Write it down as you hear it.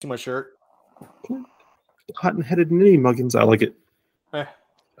my shirt. Cotton-headed ninny muggins. I like it. Eh,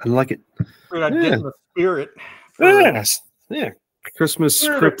 I like it. Figured I'd Yeah. get in the spirit. Yes. Yeah. Christmas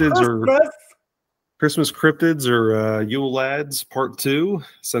Spirit of Christmas cryptids or Yule lads part 2.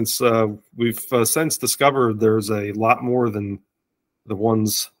 Since we've since discovered there's a lot more than the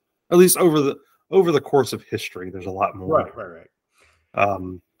ones, at least over the course of history. There's a lot more. Right.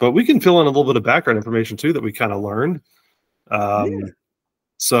 But we can fill in a little bit of background information too that we kind of learned.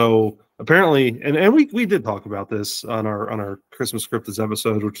 So apparently, and we did talk about this on our Christmas cryptids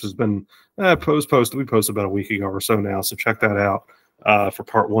episode, which has been posted. We posted about a week ago or so now. So check that out for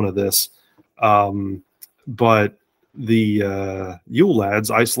part 1 of this. But the Yule lads,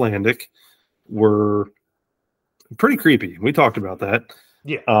 Icelandic, were pretty creepy. We talked about that.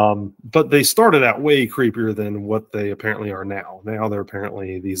 Yeah. But they started out way creepier than what they apparently are now. Now they're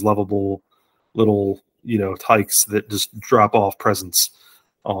apparently these lovable little, tykes that just drop off presents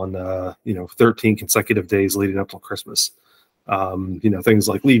on 13 consecutive days leading up till Christmas. Things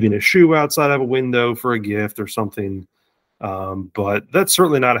like leaving a shoe outside of a window for a gift or something. But that's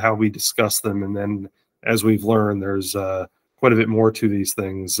certainly not how we discuss them. And then, as we've learned, there's quite a bit more to these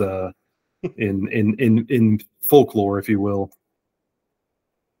things in folklore, if you will.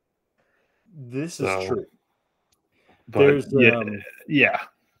 This is true. But yeah.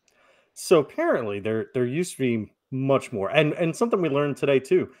 So apparently, there used to be much more, and something we learned today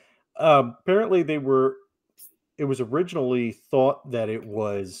too. Apparently, it was originally thought that it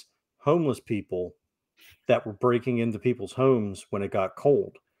was homeless people that were breaking into people's homes when it got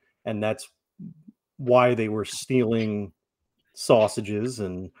cold, and that's why they were stealing sausages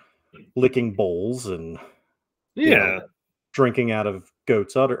and licking bowls and drinking out of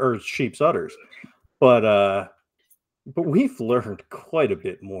goats' udder or sheep's udders. But we've learned quite a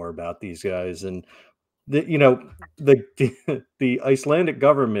bit more about these guys, and the Icelandic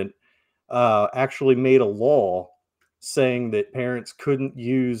government actually made a law saying that parents couldn't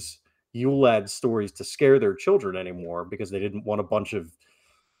use Yule lad stories to scare their children anymore because they didn't want a bunch of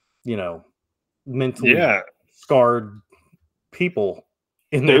mentally scarred people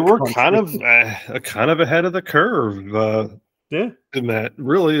in they their were country. kind of ahead of the curve in that,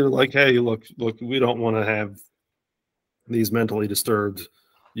 really, like, hey, look, we don't want to have these mentally disturbed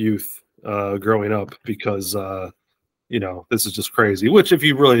youth growing up because this is just crazy. Which, if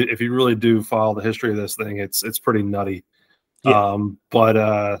you really do follow the history of this thing, it's pretty nutty.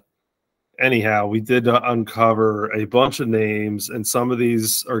 But anyhow, we did uncover a bunch of names, and some of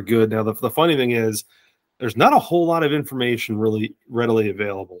these are good. Now, the funny thing is, there's not a whole lot of information really readily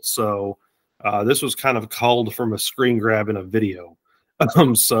available. So this was kind of culled from a screen grab in a video.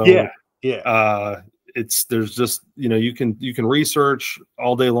 There's just, you can research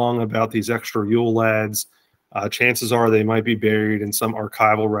all day long about these extra Yule lads. Chances are they might be buried in some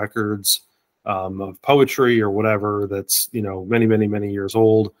archival records of poetry or whatever that's many, many, many years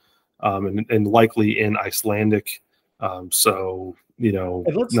old, and likely in Icelandic. Not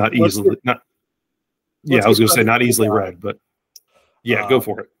easily read, but go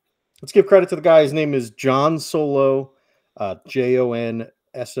for it. Let's give credit to the guy. His name is John Solo, JONSOLO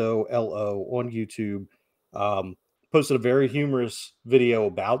on YouTube. Posted a very humorous video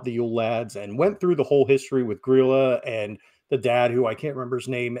about the Yule lads and went through the whole history with Grilla and the dad, who I can't remember his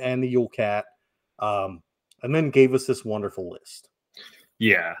name, and the Yule cat, and then gave us this wonderful list.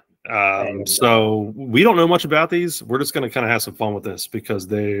 Yeah. So we don't know much about these. We're just going to kind of have some fun with this because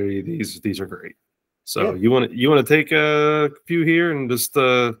these are great. So you want to take a few here and just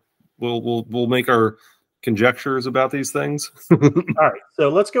we'll make our conjectures about these things. All right. So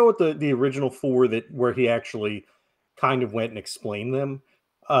let's go with the original 4 where he actually kind of went and explained them.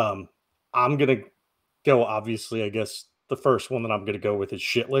 I'm gonna go, obviously, I guess the first one that I'm gonna go with is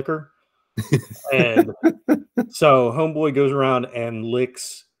shit licker. And so homeboy goes around and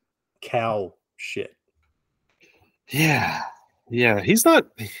licks cow shit. Yeah. He's not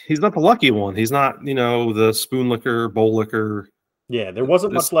the lucky one. He's not, the spoon licker, bowl licker. Yeah, there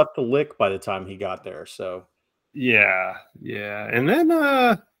wasn't much left to lick by the time he got there. So yeah. And then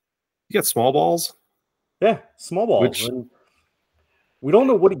you got small balls. Yeah, small balls. And we don't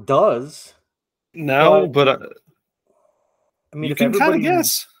know what he does. No, but I mean, you can kind of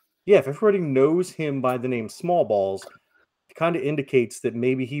guess. Yeah, if everybody knows him by the name Small Balls, it kind of indicates that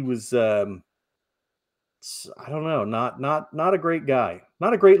maybe he was I don't know, not a great guy,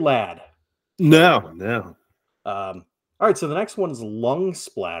 not a great lad. No. All right, so the next one's lung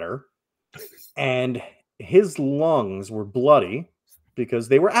splatter, and his lungs were bloody because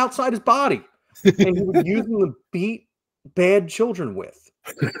they were outside his body, and he was using them to beat bad children with.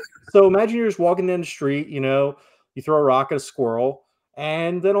 So imagine you're just walking down the street, you throw a rock at a squirrel,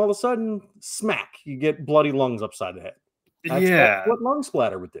 and then all of a sudden, smack, you get bloody lungs upside the head. That's Yeah. what lung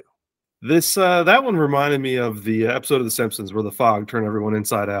splatter would do. This that one reminded me of the episode of The Simpsons where the fog turned everyone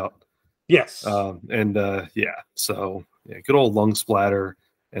inside out. Yes. Yeah, so yeah, good old lung splatter.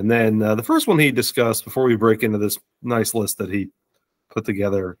 And then the first one he discussed before we break into this nice list that he put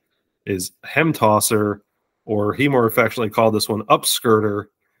together is hem tosser, or he more affectionately called this one upskirter.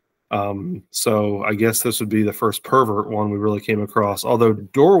 So I guess this would be the first pervert one we really came across, although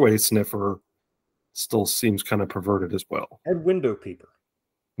doorway sniffer still seems kind of perverted as well. And window peeper.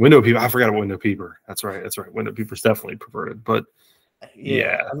 Window peeper. I forgot about window peeper. That's right. Window peeper's definitely perverted, but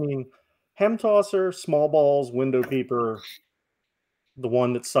yeah. I mean, hem tosser, small balls, window peeper, the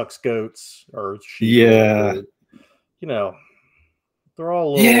one that sucks goats or sheep. Yeah. Or, you know, they're all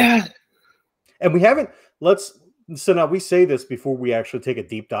a little. Yeah. And we haven't. So now we say this before we actually take a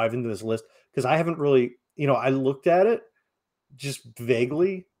deep dive into this list, because I haven't really. I looked at it just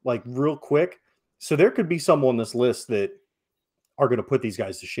vaguely, like real quick. So there could be some on this list that are going to put these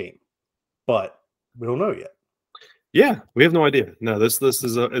guys to shame, but we don't know yet. Yeah, we have no idea. No, this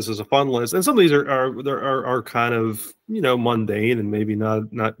is a fun list, and some of these are kind of mundane and maybe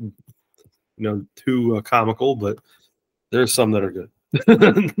not too comical, but there's some that are good.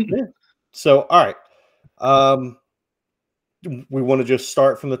 Yeah. So all right, we want to just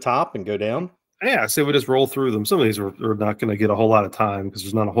start from the top and go down. Yeah, so we just roll through them. Some of these are not going to get a whole lot of time because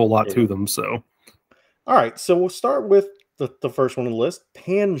there's not a whole lot to them. So, all right, so we'll start with the first one on the list,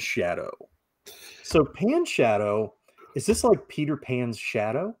 Pan Shadow. So Pan Shadow, is this like Peter Pan's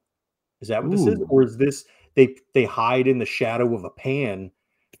shadow? Is that what this is? Or is this they hide in the shadow of a pan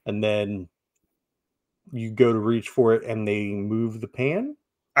and then you go to reach for it and they move the pan?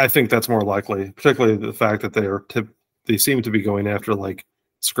 I think that's more likely, particularly the fact that they seem to be going after like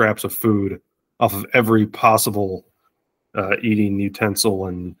scraps of food off of every possible eating utensil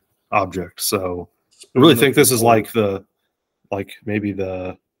and object. So I really think this is like maybe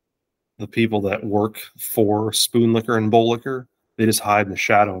the people that work for spoon liquor and bowl liquor. They just hide in the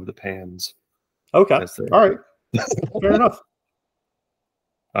shadow of the pans. Okay. All right. Fair enough.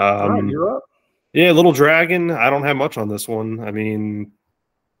 All right, you're up. Yeah, Little Dragon. I don't have much on this one. I mean,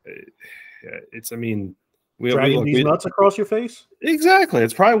 dragging these nuts across your face. Exactly,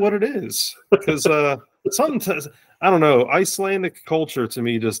 it's probably what it is. Because sometimes I don't know. Icelandic culture to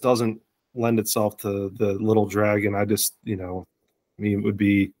me just doesn't lend itself to the little dragon. I just it would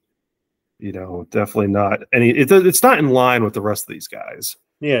be definitely not any. It's not in line with the rest of these guys.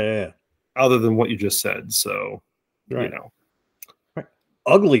 Yeah. Other than what you just said, so right.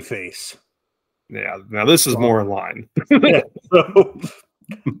 Ugly face. Yeah, now this is more in line. Yeah, so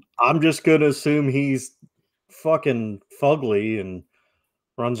I'm just gonna assume he's fucking fugly and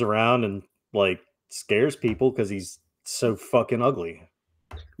runs around and like scares people because he's so fucking ugly.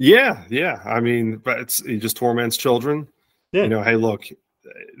 Yeah. I mean, but he just torments children. Yeah. Hey, look,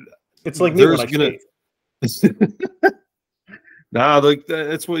 it's like me when I skate. No,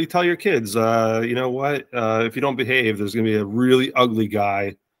 that's what you tell your kids. You know what? If you don't behave, there's going to be a really ugly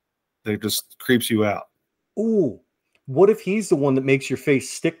guy that just creeps you out. Ooh, what if he's the one that makes your face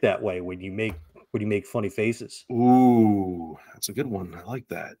stick that way when you make funny faces? Ooh, that's a good one. I like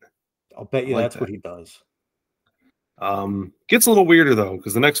that. I'll bet you that's what he does. Gets a little weirder though,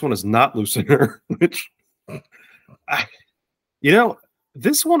 because the next one is Not Loosener, which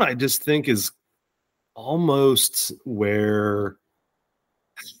this one I just think is almost where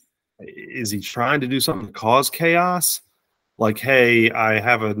is he trying to do something to cause chaos? Like, hey, I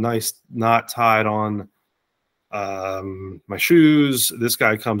have a nice knot tied on my shoes. This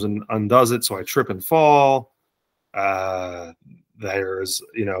guy comes and undoes it, so I trip and fall. There's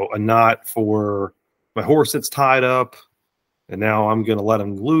a knot for my horse that's tied up, and now I'm going to let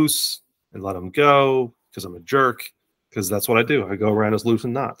him loose and let him go because I'm a jerk, because that's what I do. I go around as loose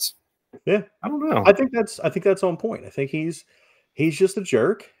and knots. Yeah. I don't know. I think that's on point. I think he's just a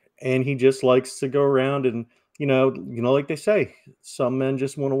jerk, and he just likes to go around and like they say, some men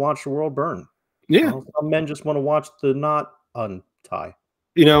just want to watch the world burn. Yeah. Some men just want to watch the knot untie.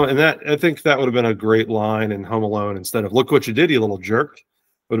 And that I think that would have been a great line in Home Alone. Instead of "Look what you did, you little jerk,"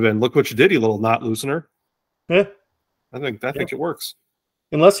 would have been "Look what you did, you little knot loosener." Yeah. I think it works.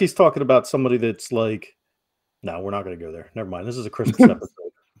 Unless he's talking about somebody that's like, no, we're not going to go there. Never mind. This is a Christmas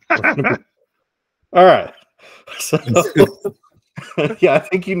episode. All right. So, yeah, I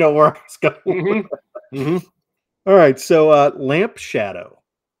think you know where I was going. Mm-hmm. All right. So, Lamp Shadow.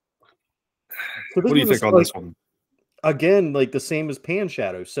 So what do you think on this one? Again, like the same as Pan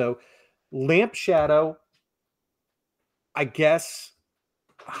Shadow. So, Lamp Shadow, I guess,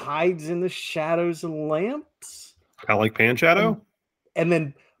 hides in the shadows of lamps. Kind of like Pan Shadow? And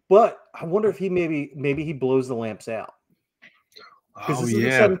then, but I wonder if he maybe he blows the lamps out because Oh this is the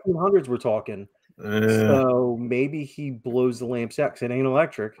yeah. 1700s we're talking. So maybe he blows the lamps out because it ain't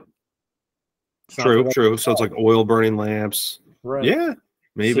electric. It's not the true. So it's like oil burning lamps. right. Yeah, So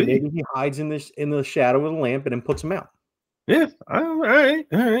maybe. maybe he hides in the shadow of the lamp and then puts them out. Yeah. All right.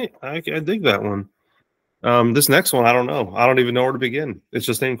 I dig that one. This next one, I don't know. I don't even know where to begin. It's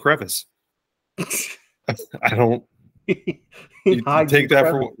just named Crevice. I don't. He You hides in take that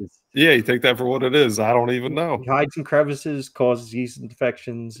for crevices. you take that for what it is. I don't even know. He hides in crevices, causes yeast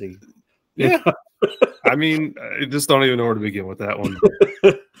infections. Yeah. I mean, I just don't even know where to begin with that one.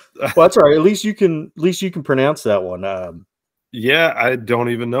 Well, that's all right. At least you can pronounce that one. Yeah, I don't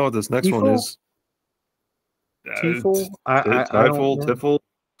even know what this next one Tiefel? is. Tiefel? I don't Tifel, know. Tiffel.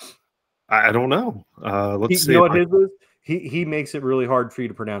 I don't know. Let's You see know if what his is? He makes it really hard for you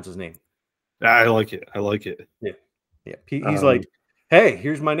to pronounce his name. I like it. I like it. Yeah. Yeah. He's like, hey,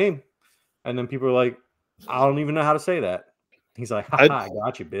 here's my name. And then people are like, I don't even know how to say that. He's like, I haha, I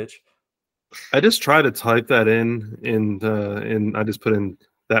got you, bitch. I just try to type that in I just put in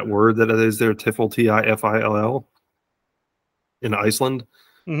that word that is there, Tiffel, Tifill, in Iceland.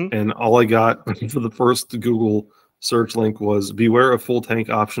 Mm-hmm. And all I got for the first Google search link was beware of full tank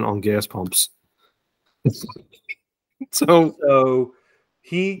option on gas pumps. So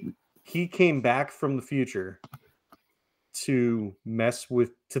he came back from the future to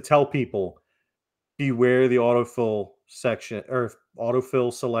tell people beware the autofill section or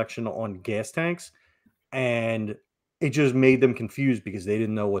autofill selection on gas tanks, and it just made them confused because they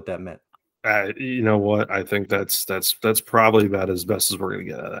didn't know what that meant. You know what? I think that's probably about as best as we're gonna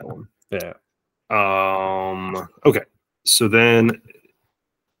get out of that one. Yeah. Okay. So then,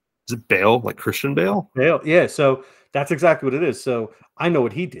 is it Bale, like Christian Bale? Yeah. So that's exactly what it is. So I know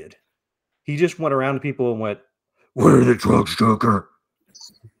what he did. He just went around to people and went, "Where are the drugs, Joker?"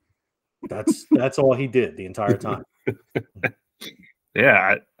 That's all he did the entire time.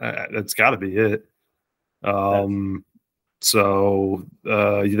 Yeah, that's got to be it. So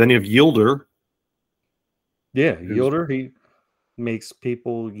then you have Yielder. Yeah, Yielder. He makes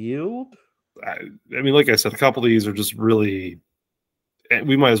people yield. I mean, like I said, a couple of these are just really.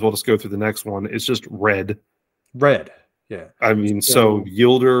 We might as well just go through the next one. It's just red. Red. Yeah. I mean, so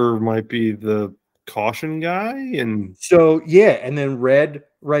Yielder might be the caution guy, and so yeah, and then red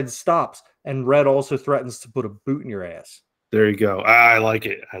stops, and red also threatens to put a boot in your ass. There you go. I like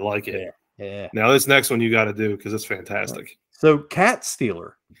it. I like it. Yeah. Now this next one you got to do because it's fantastic. So cat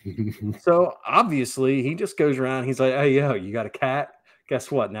stealer. So obviously he just goes around. He's like, "Hey, yo, you got a cat?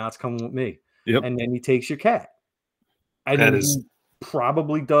 Guess what? Now it's coming with me." Yep. And then he takes your cat, and then he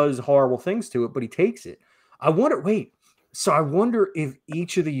probably does horrible things to it, but he takes it. I wonder if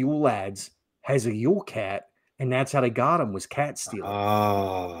each of the Yule lads has a Yule cat, and that's how they got him was cat stealing.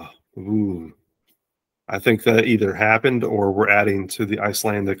 Ooh. I think that either happened or we're adding to the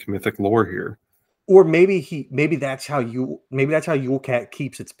Icelandic mythic lore here. Or maybe that's how Yule cat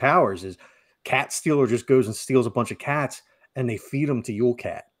keeps its powers is cat stealer just goes and steals a bunch of cats and they feed them to Yule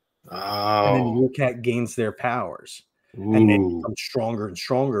cat. And then Yule cat gains their powers. And they become stronger and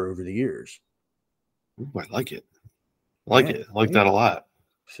stronger over the years. Ooh, I like it. I like that a lot.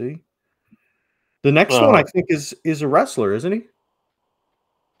 See? The next one I think is a wrestler, isn't he?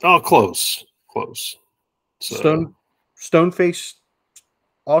 Oh, close. So, Stoneface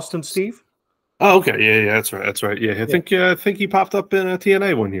Austin Steve? Oh, okay. Yeah, that's right. Yeah, I think he popped up in a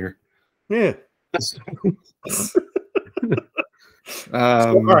TNA one year. Yeah.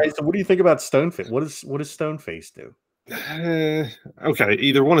 All right. So what do you think about Stoneface? What does Stoneface do? Okay,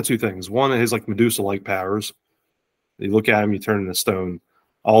 either one of two things. One is like Medusa-like powers. You look at him, you turn into stone.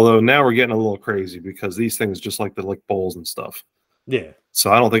 Although now we're getting a little crazy because these things just like to lick bowls and stuff. Yeah.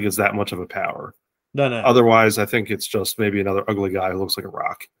 So I don't think it's that much of a power. No. Otherwise, I think it's just maybe another ugly guy who looks like a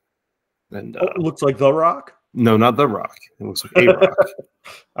rock. And looks like the Rock? No, not the Rock. It looks like a rock.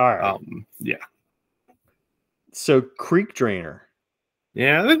 All right. Yeah. So creek drainer.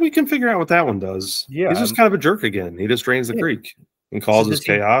 Yeah, I think we can figure out what that one does. Yeah, he's just kind of a jerk again. He just drains the creek and causes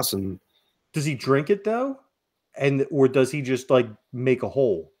chaos. And does he drink it though? Or does he just like make a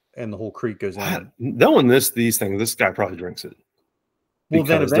hole and the whole creek goes in? Knowing these things, this guy probably drinks it. Well,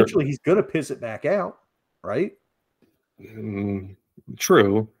 then eventually he's gonna piss it back out, right?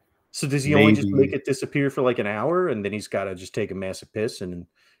 True. So does he only just make it disappear for like an hour and then he's got to just take a massive piss and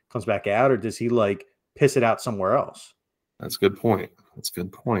comes back out, or does he like piss it out somewhere else? That's a good point.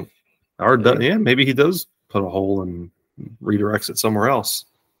 Or maybe he does put a hole and redirects it somewhere else.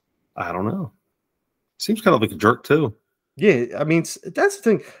 I don't know. Seems kind of like a jerk too. Yeah, I mean that's the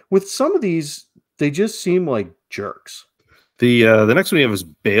thing with some of these. They just seem like jerks. The next one we have is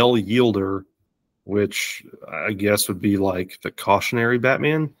Bale Yielder, which I guess would be like the cautionary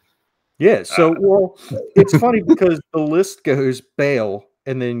Batman. Yeah. So, well, it's funny because the list goes Bale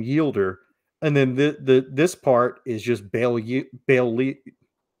and then Yielder, and then this part is just Bale Lee.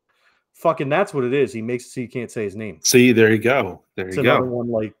 Fucking, that's what it is. He makes it so you can't say his name. See, there you go. There It's you another go. one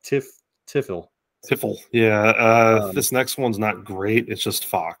like Tiffel. Tiffle. Yeah. Um, This next one's not great. It's just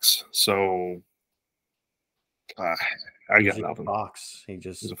Fox. So uh, I he's got just a nothing. fox. He's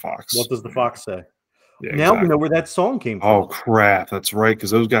a What fox. does the fox say? Yeah, Now we know exactly. where that song came Oh from. crap! That's right, because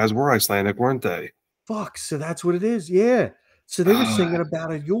those guys were Icelandic, weren't they? Fuck. So that's what it is. Yeah. So they were singing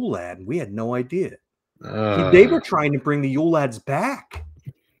about a Yule lad, and we had no idea. They Uh, were trying to bring the Yule lads back.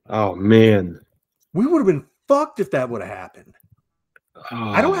 oh man. We would have been fucked if that would have happened.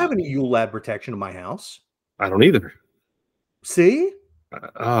 I don't Oh, have any Yule lad protection in my house. I don't either. See?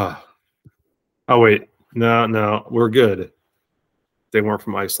 Uh, oh wait, no, we're good. They weren't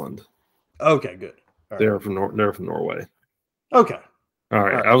from Iceland. Okay, good. All right. They're from Norway. Okay. All All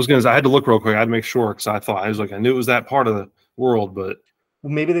right. right. I had to look real quick. I had to make sure because I knew it was that part of the world, but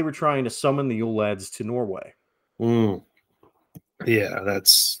Well, maybe they were trying to summon the Yule lads to Norway. mm, yeah,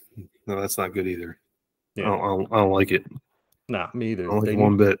 that's not good either. Yeah. I don't like it. Nah, me I either. don't like They it need,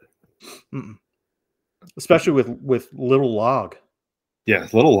 one bit. especially with little log. Yeah,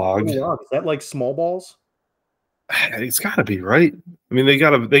 little log. Little log. Is that like small balls? It's got to be right. I mean, they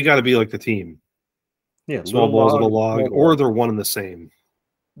gotta be like the team. Yeah, Small little balls, log, little log, small or ball. they're one and the same.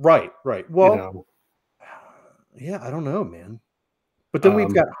 Right, right. You Well, know. yeah, I don't know, man. But then we've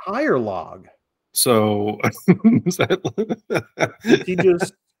Um, got higher log. so is He that-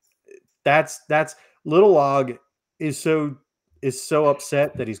 just that's little log is so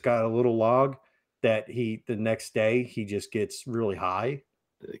upset that he's got a little log that he the next day he just gets really high,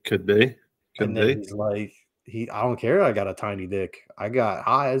 it could be, and could then be. he's like I don't care, I got a tiny dick, I got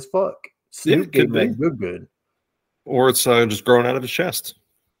high as fuck. Yeah, Snoop it gave could him be. that good. Or it's just growing out of his chest.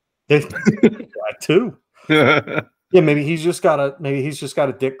 That too. Yeah, Yeah, maybe he's just got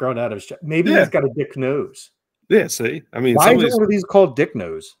a dick growing out of his chest. Maybe he's got a dick nose. yeah. See, I mean, Why isn't one of these called dick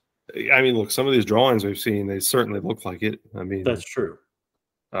nose? look, some of these drawings we've seen, they certainly look like it. I mean, That's true.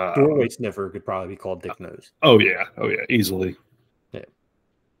 um, Doorway sniffer could probably be called dick nose. oh yeah, easily. Yeah.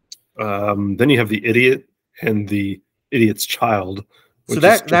 Then you have the idiot and the idiot's child, So which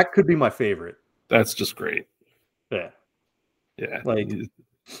is that could be my favorite. that's just great. Yeah. Yeah, Like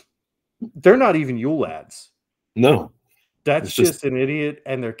they're not even Yule lads. no, That's it's just just an idiot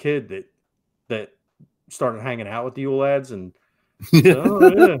and their kid that started hanging out with the Yule lads and said, yeah.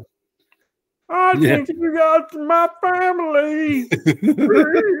 "Oh yeah, I Yeah. think you guys are my family."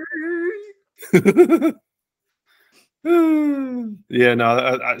 Yeah,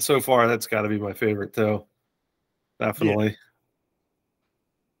 no. So far, that's got to be my favorite, though. Yeah. Definitely.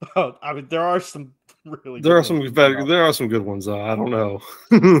 Oh, I mean, there are some really There good are some ones. better. There are some good ones, though. I don't know.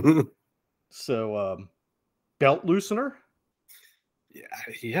 So, belt loosener. Yeah,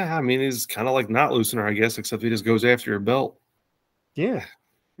 yeah. I mean, he's kind of like not loosener, I guess, except he just goes after your belt. Yeah,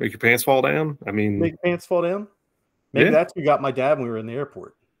 Make your pants fall down. I mean, make pants fall down. Maybe yeah, that's who got my dad when we were in the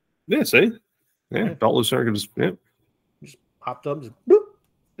airport. yeah. See, yeah, Yeah. belt loosener can just, yeah, Just popped up. Just, boop.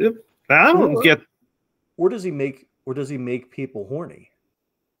 yep. I don't get. Or does he make people horny?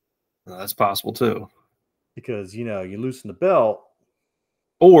 That's possible too. Because you loosen the belt.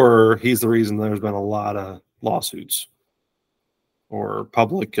 Or he's the reason there's been a lot of lawsuits or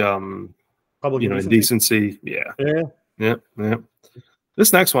public, Public indecency. Yeah, Yeah. yeah.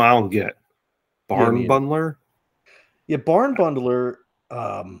 This next one I don't get. Barn bundler. Yeah, barn bundler.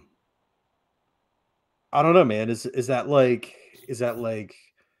 I don't know, man. Is that like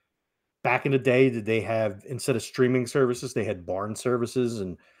back in the day? Did they have, instead of streaming services, they had barn services,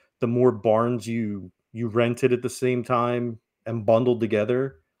 and the more barns you rented at the same time and bundled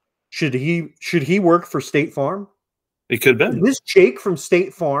together? Should he work for State Farm? It could have Is been. this Jake from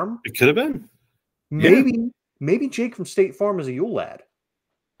State Farm? It could have been. Yeah. Maybe Jake from State Farm is a Yule lad.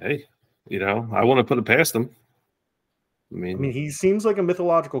 Hey, I want to put it past him. I I mean, mean, he seems like a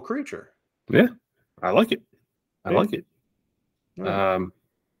mythological creature. yeah, I like it. I Yeah. like it. Right.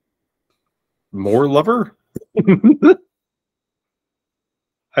 More lover.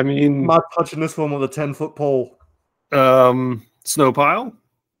 I mean, I'm not touching this one with a 10-foot pole. snow pile.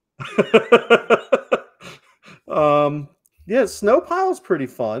 Yeah, snow pile's pretty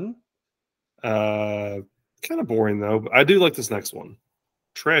fun. Kind of boring though. But I do like this next one.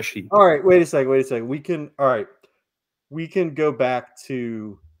 Trash heap. All right, wait a second. We can go back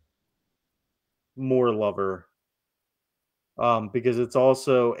to more lover. Because it's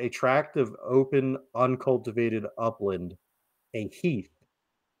also a tract of open, uncultivated upland a heath.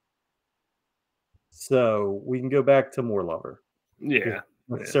 So we can go back to Moor Lover. Yeah.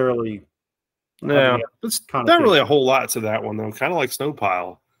 Necessarily having No, the it's not really a connotation. whole lot to that one though. Kind of like Snow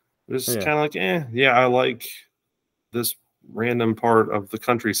Pile. It's Yeah. kind of like, yeah, I like this random part of the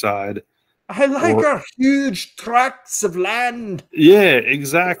countryside. I like Or our huge tracts of land. yeah,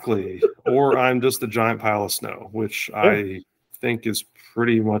 exactly. Or I'm just a giant pile of snow, which Yeah. I think is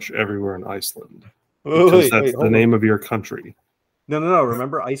pretty much everywhere in Iceland Oh, because wait, that's the hold on. name of your country. No.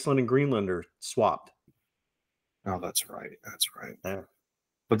 Remember, Iceland and Greenland are swapped. Oh, that's right. That's right. Yeah.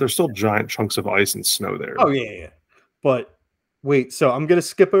 But there's still giant chunks of ice and snow Oh, there. yeah. But wait, so I'm gonna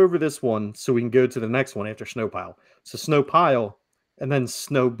skip over this one so we can go to the next one after Snow Pile. So Snow Pile and then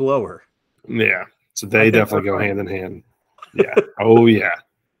Snow Blower. Yeah. So I they think they're definitely go friends. hand in hand. Yeah. Oh yeah.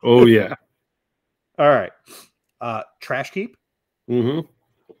 Oh yeah. All right. Trash Keep. Mm-hmm.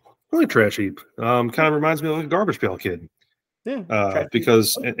 Really trash heap. Kind of reminds me of like a Garbage Pail Kid. Yeah, Trash Keep.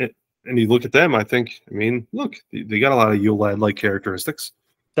 Because and you look at them, I think, I mean, look, they got a lot of Yule lad like characteristics.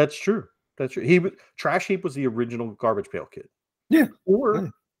 That's true. That's true. Trash Heap was the original Garbage Pail Kid, Yeah. or Yeah.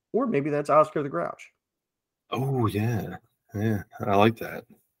 or maybe that's Oscar the Grouch. Oh yeah. Yeah. I like that.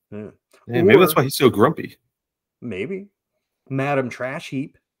 Yeah. Yeah, maybe that's Or why he's so grumpy. maybe Madam Trash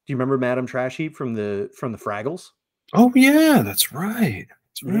Heap. Do you remember Madam Trash Heap from the Fraggles? Oh yeah, that's right.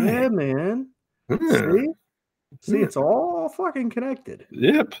 That's Yeah, right. man. Yeah. See, Yeah. it's all fucking connected.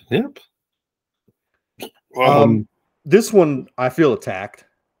 Yep. Yep. Um, this one I feel attacked.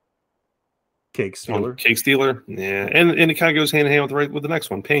 Cake On Stealer. Cake Stealer. Yeah. And it kind of goes hand in hand with the next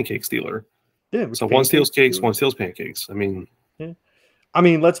one, Pancake Stealer. Yeah, So with one Pancake steals cakes, Stealer. one steals pancakes. I mean, Yeah. I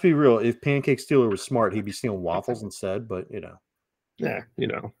mean, let's be real. If Pancake Stealer was smart, he'd be stealing waffles instead. But yeah,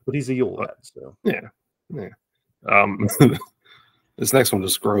 but he's a Yule but lad, so yeah, yeah. Um, this next one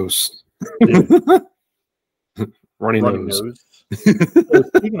is gross. yeah. Runny Runny nose. nose. So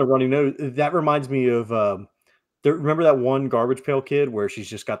speaking of runny nose, that reminds me of remember that one Garbage Pail Kid where she's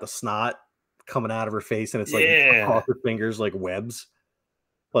just got the snot coming out of her face and it's like Yeah. across her fingers like webs.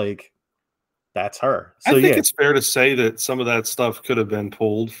 Like that's her. I So think yeah, it's fair to say that some of that stuff could have been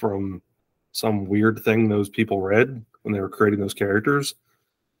pulled from some weird thing those people read when they were creating those characters.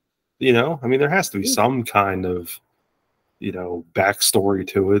 I mean, there has to be some kind of, backstory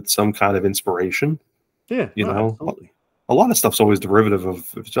to it, some kind of inspiration. yeah, You no, know, absolutely. a lot of stuff's always derivative of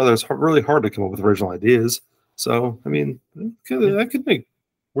each other. It's really hard to come up with original ideas. So, I mean, Yeah. that could make.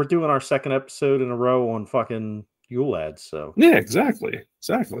 We're doing our second episode in a row on fucking Yule ads, so Yeah, exactly.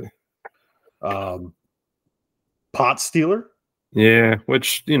 Exactly. Pot Stealer. Yeah,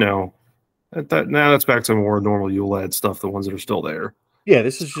 which, now that's back to more normal Yule lad stuff, the ones that are still there. Yeah,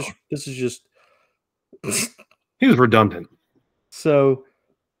 this is So, just he was redundant. so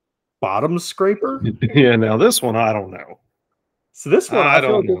Bottom Scraper. Yeah, now this one, I don't know. So this one, I I feel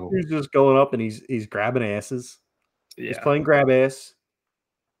don't like this know. dude's just going up and he's grabbing asses. He's Yeah. playing grab ass.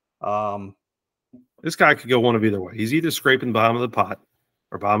 This guy could go one of either way. He's either scraping bottom of the pot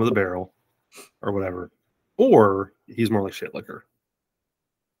or bottom of the barrel or whatever, or he's more like shit liquor.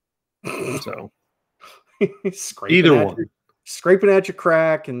 So either one. Scraping at your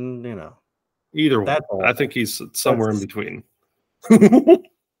crack, and Either one. all. I think he's somewhere in between. All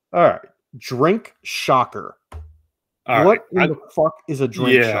right. Drink shocker. What in the fuck is a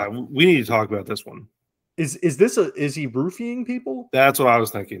drink shocker? Yeah, we need to talk about this one. Is he roofing people? That's what I was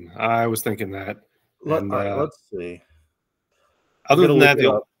thinking. I was thinking that. All right, let's see. Other than that,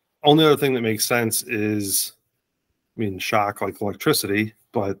 the only other thing that makes sense is, shock like electricity,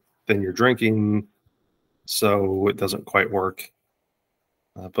 but then you're drinking, so it doesn't quite work.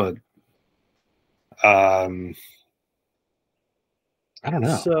 But I don't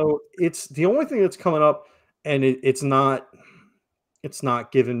know. So it's the only thing that's coming up, and it's not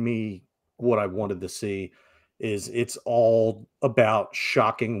giving me what I wanted to see. It's all about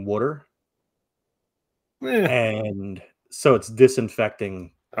shocking water, and so it's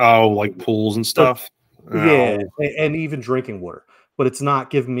disinfecting. Oh, like pools and stuff. Yeah, and even drinking water, but it's not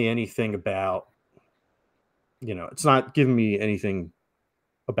giving me anything about. It's not giving me anything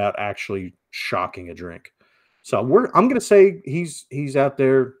about actually shocking a drink. So I'm going to say he's out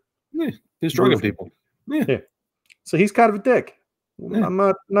there. Yeah, he's drugging people. Yeah. So he's kind of a dick. Yeah. I'm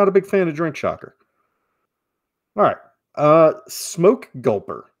not a big fan of drink shocker. All right. Smoke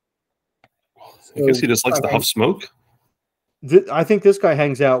gulper. I guess he just likes to huff smoke. I think this guy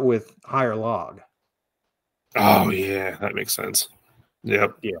hangs out with Higher Log. Oh yeah, that makes sense.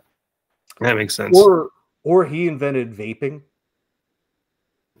 Yep. Yeah. That makes sense. Or he invented vaping.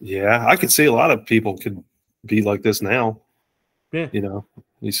 Yeah, I could see a lot of people could be like this now. Yeah.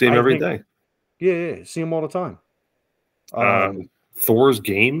 You see him every day. Yeah, see him all the time. Um, Thor's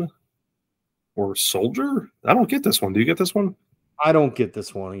game or soldier? I don't get this one. Do you get this one? I don't get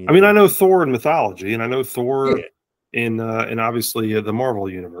this one I mean, I either. know Thor in mythology, and I know Thor Yeah, in obviously the Marvel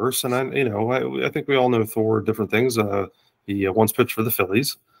universe, and I think we all know Thor different things. He once pitched for the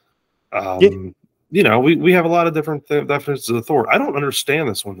Phillies. yeah. We have a lot of different definitions of Thor. I don't understand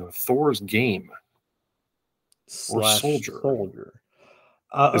this one though. Thor's game or Slash soldier. soldier.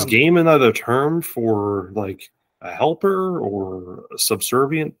 Is Um, game another term for like a helper or a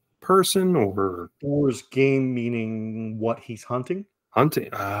subservient person or Thor's game meaning what he's hunting, hunting?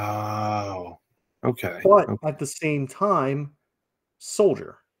 Oh, okay. but Okay. at the same time,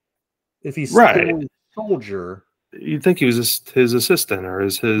 soldier. If he's Right. Thor's soldier, You'd think he was his assistant or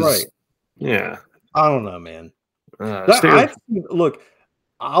right? yeah. I don't know, man. That Stereo. look.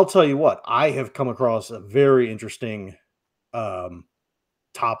 I'll tell you what. I have come across a very interesting um,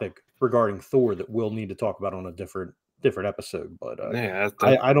 topic regarding Thor that we'll need to talk about on a different episode. But Yeah,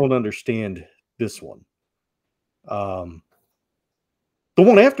 I don't understand this one. The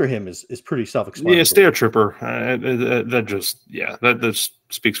one after him is pretty yeah, self-explanatory. Stair Tripper. That just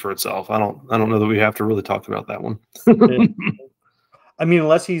speaks for itself. I don't know that we have to really talk about that one. Yeah. I mean,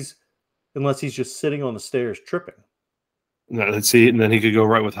 unless he's just sitting on the stairs tripping, No, let's see, and then he could go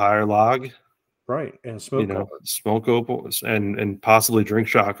right with higher log, right, and smoke over. smoke opal, and possibly drink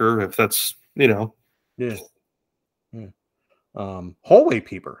shocker if that's Yeah. Yeah. Hallway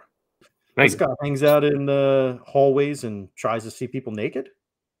peeper. This Thank you. guy hangs out in the hallways and tries to see people naked.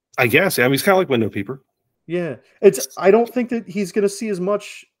 I guess. I mean, he's kind of like window peeper. Yeah, I don't think that he's going to see as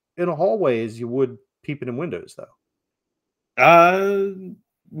much in a hallway as you would peeping in windows, though. He seems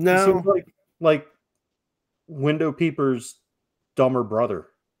No. like window peeper's dumber brother.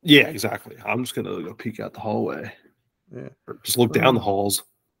 Yeah, exactly. I'm just gonna go peek out the hallway. Yeah, Or just look down the halls.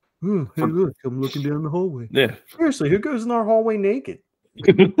 hey, look, I'm looking down the hallway. Yeah. Seriously, who goes in our hallway naked?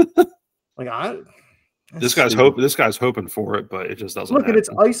 Like This guy's hoping for it, but it just doesn't look, and it's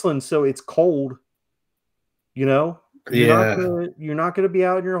happen. Iceland, so it's cold. You know, Yeah. you're not gonna be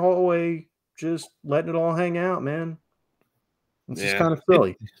out in your hallway just letting it all hang out, man. It's just Yeah. kind of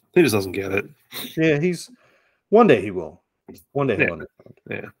silly. He just doesn't get it. Yeah, one day he will. One day Yeah. he'll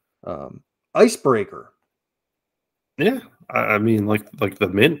understand. Yeah. Icebreaker. Yeah. I mean, like the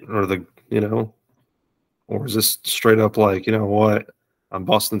mint or or is this straight up like, you know what? I'm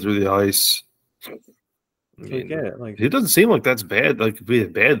busting through the ice. I mean, it doesn't seem like that's bad. Like it'd be a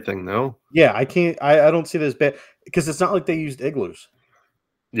bad thing though. Yeah, I can't. I don't see this bad because it's not like they used igloos.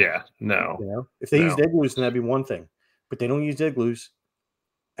 Yeah, no. You know, if they used igloos, then that'd be one thing. But they don't use igloos,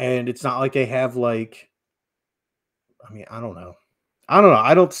 and it's not like they have like. I mean, I don't know.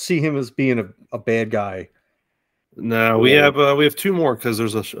 I don't see him as being a bad guy. No, we have two more because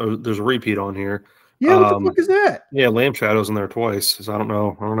there's a repeat on here. Yeah, what the fuck is that? Yeah, Lamp Shadow's in there twice. So I don't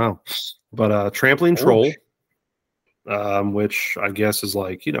know. But Trampoline Troll, which I guess is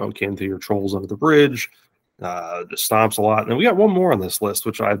like, akin to your trolls under the bridge. Just stomps a lot. And we got one more on this list,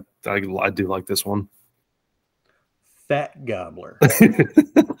 which I do like this one. Fat Gobbler.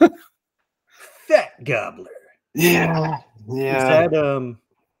 Fat Gobbler. Yeah.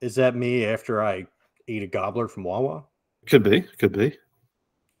 Is that me after I eat a gobbler from Wawa? Could be.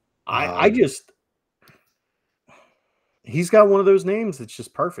 He's got one of those names that's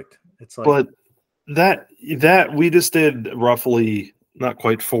just perfect. It's like, but that we just did roughly not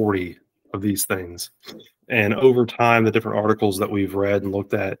quite 40 of these things, and over time, the different articles that we've read and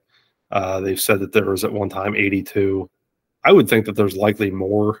looked at, they've said that there was at one time 82. I would think that there's likely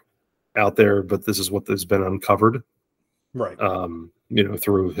more out there, but this is what has been uncovered, right?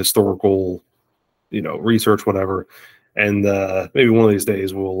 Through historical, research, whatever. And maybe one of these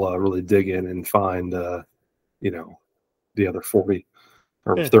days we'll really dig in and find, the other 40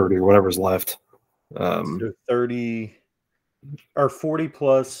 or 30 or whatever's left. So 30 or 40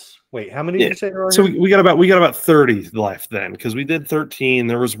 plus. Wait, how many did you say are so we got about 30 left then, because we did 13.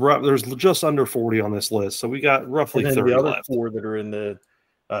 There's just under 40 on this list, so we got roughly 30 the other left. 4 that are in the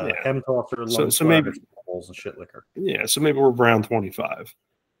M tosser, so maybe balls and shit liquor. Yeah, so maybe we're around 25.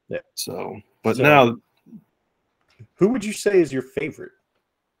 Yeah. So, but now, who would you say is your favorite?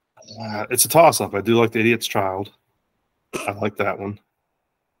 It's a toss-up. I do like the Idiot's Child. I like that one.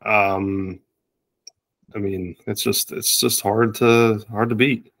 I mean, it's just hard to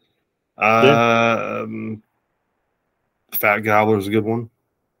beat. Fat Gobbler is a good one.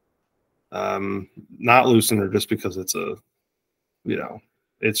 Not Loosener just because it's it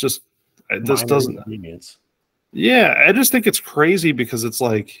just doesn't. Yeah, I just think it's crazy because it's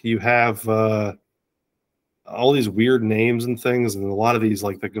like you have all these weird names and things, and a lot of these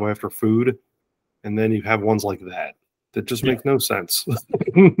like that go after food, and then you have ones like that. that just make no sense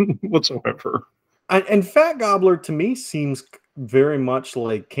whatsoever. And Fat Gobbler to me seems very much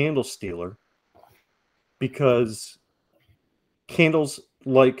like Candle Stealer, because candles,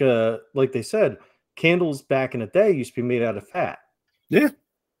 like they said, candles back in the day used to be made out of fat. Yeah.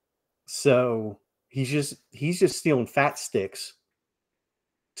 So he's just stealing fat sticks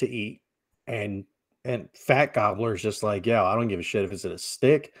to eat, and Fat Gobbler's just like, yeah, I don't give a shit if it's in a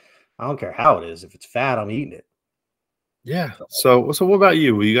stick. I don't care how it is. If it's fat, I'm eating it. Yeah. So what about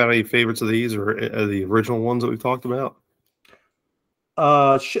you? You got any favorites of these, or the original ones that we've talked about?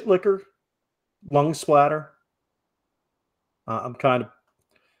 Shit liquor, lung splatter. I'm kind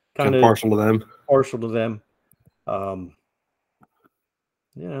Kind of of partial to them. partial to them.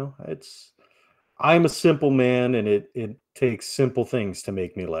 It's I'm a simple man, and it takes simple things to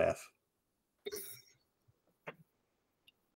make me laugh.